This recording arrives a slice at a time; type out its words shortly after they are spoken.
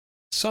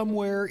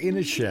Somewhere in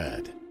a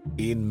shed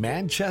in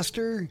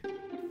Manchester.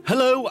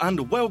 Hello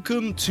and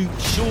welcome to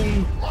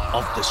Shaun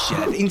of the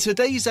Shed. In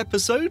today's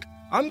episode,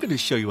 I'm going to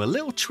show you a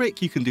little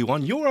trick you can do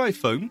on your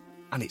iPhone,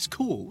 and it's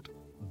called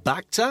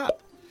Back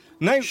Tap.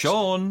 Now,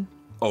 Shaun!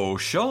 Oh,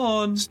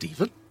 Shaun!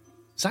 Stephen,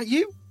 is that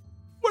you?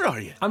 Where are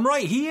you? I'm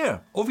right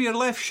here, over your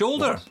left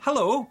shoulder. What?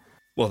 Hello.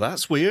 Well,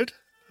 that's weird.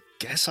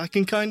 Guess I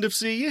can kind of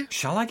see you.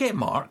 Shall I get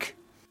Mark?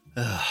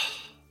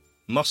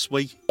 Must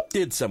we?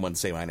 Did someone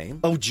say my name?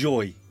 Oh,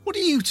 joy. What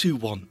do you two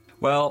want?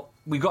 Well,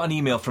 we got an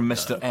email from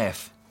Mr.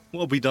 F.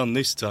 What have we done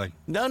this time?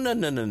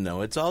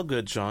 No. It's all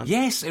good, Shaun.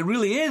 Yes, it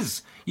really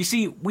is. You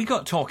see, we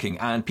got talking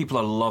and people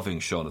are loving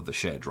Shaun of the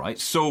Shed, right?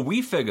 So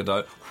we figured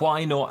out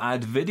why not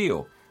add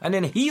video. And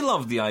then he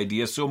loved the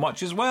idea so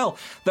much as well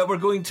that we're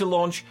going to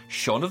launch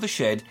Shaun of the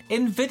Shed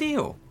in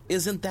video.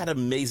 Isn't that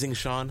amazing,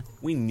 Shaun?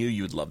 We knew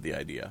you'd love the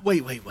idea.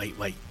 Wait.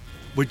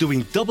 We're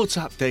doing Double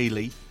Tap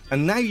Daily,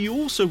 and now you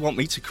also want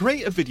me to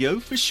create a video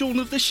for Shaun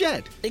of the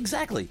Shed.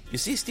 Exactly. You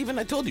see, Stephen,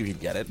 I told you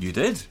he'd get it. You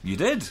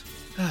did.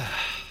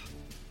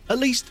 At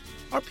least,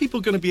 are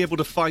people going to be able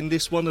to find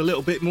this one a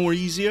little bit more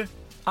easier?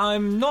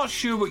 I'm not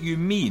sure what you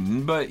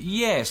mean, but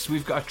yes,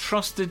 we've got a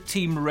trusted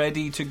team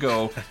ready to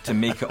go to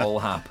make it all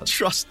happen.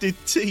 Trusted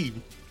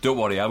team? Don't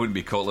worry, I wouldn't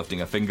be caught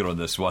lifting a finger on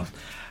this one.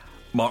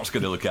 Mark's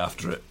going to look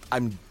after it.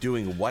 I'm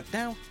doing what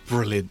now?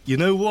 Brilliant. You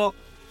know what?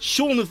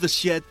 Shaun of the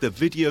Shed, the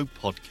video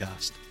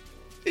podcast.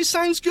 It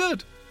sounds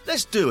good.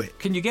 Let's do it.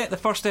 Can you get the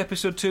first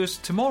episode to us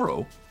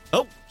tomorrow?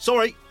 Oh,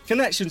 sorry.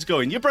 Connection's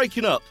going. You're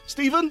breaking up.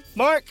 Stephen?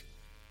 Mark?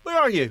 Where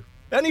are you?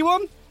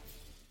 Anyone?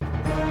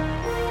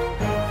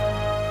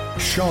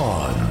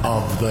 Shaun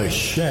of the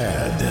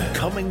Shed.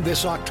 Coming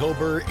this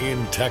October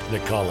in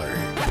Technicolor.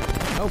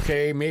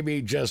 Okay,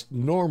 maybe just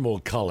normal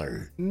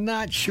color.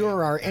 Not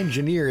sure our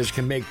engineers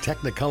can make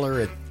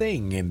Technicolor a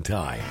thing in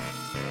time.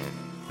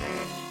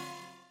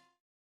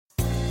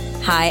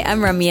 Hi, I'm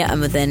Ramya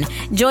Amudan.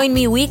 Join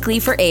me weekly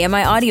for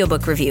AMI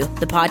Audiobook Review,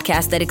 the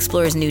podcast that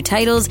explores new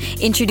titles,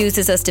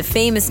 introduces us to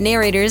famous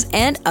narrators,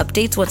 and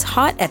updates what's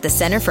hot at the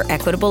Center for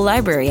Equitable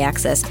Library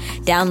Access.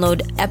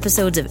 Download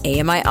episodes of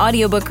AMI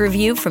Audiobook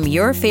Review from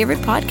your favorite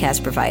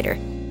podcast provider.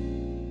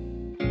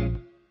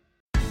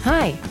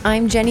 Hi,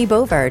 I'm Jenny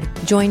Bovard.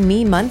 Join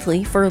me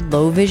monthly for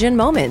Low Vision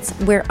Moments,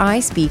 where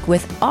I speak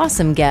with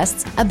awesome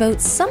guests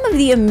about some of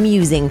the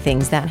amusing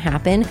things that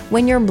happen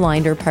when you're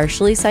blind or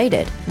partially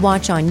sighted.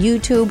 Watch on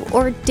YouTube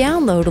or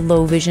download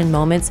Low Vision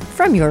Moments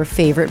from your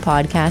favorite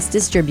podcast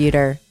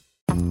distributor.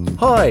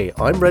 Hi,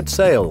 I'm Red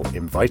Sail,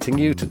 inviting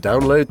you to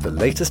download the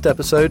latest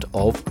episode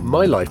of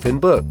My Life in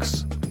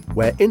Books,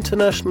 where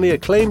internationally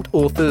acclaimed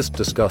authors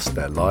discuss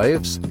their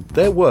lives,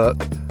 their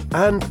work,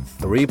 and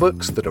 3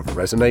 books that have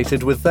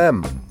resonated with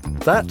them.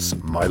 That's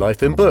My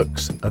Life in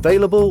Books,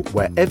 available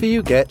wherever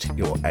you get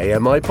your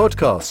AMI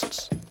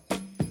podcasts.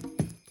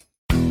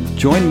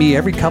 Join me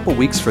every couple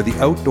weeks for the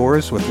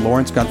Outdoors with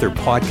Lawrence Gunther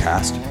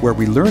podcast, where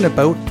we learn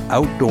about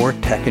outdoor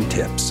tech and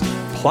tips.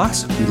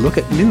 Plus, we look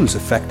at news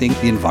affecting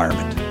the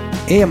environment.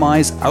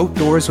 AMI's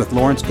Outdoors with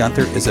Lawrence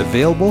Gunther is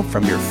available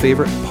from your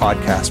favorite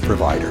podcast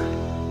provider.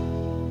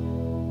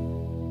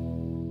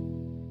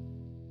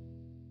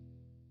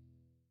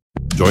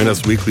 Join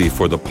us weekly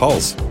for The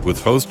Pulse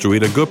with host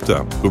Joeita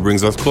Gupta, who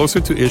brings us closer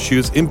to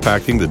issues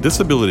impacting the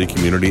disability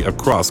community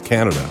across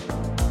Canada.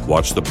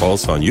 Watch The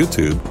Pulse on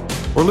YouTube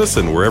or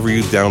listen wherever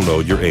you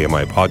download your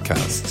AMI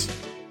podcasts.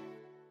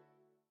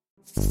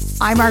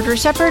 I'm Margaret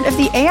Shepard of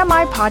the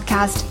AMI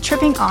podcast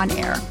Tripping On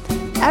Air.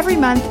 Every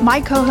month,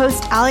 my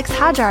co-host Alex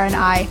Hajar and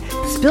I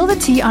spill the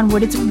tea on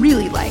what it's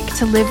really like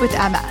to live with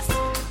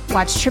MS.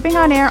 Watch Tripping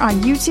On Air on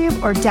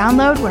YouTube or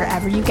download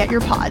wherever you get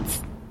your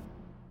pods.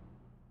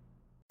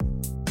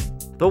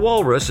 The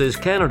Walrus is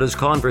Canada's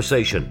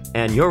conversation,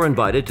 and you're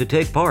invited to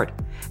take part.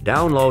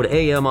 Download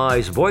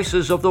AMI's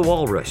Voices of the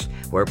Walrus,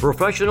 where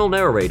professional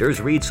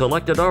narrators read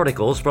selected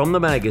articles from the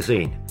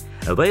magazine.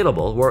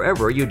 Available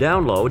wherever you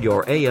download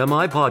your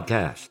AMI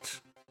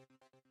podcasts.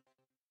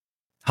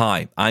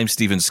 Hi, I'm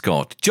Stephen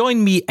Scott.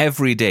 Join me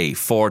every day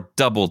for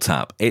Double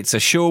Tap. It's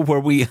a show where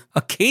we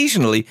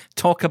occasionally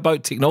talk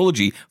about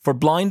technology for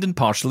blind and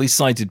partially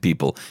sighted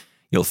people.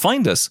 You'll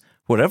find us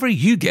wherever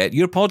you get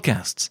your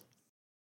podcasts.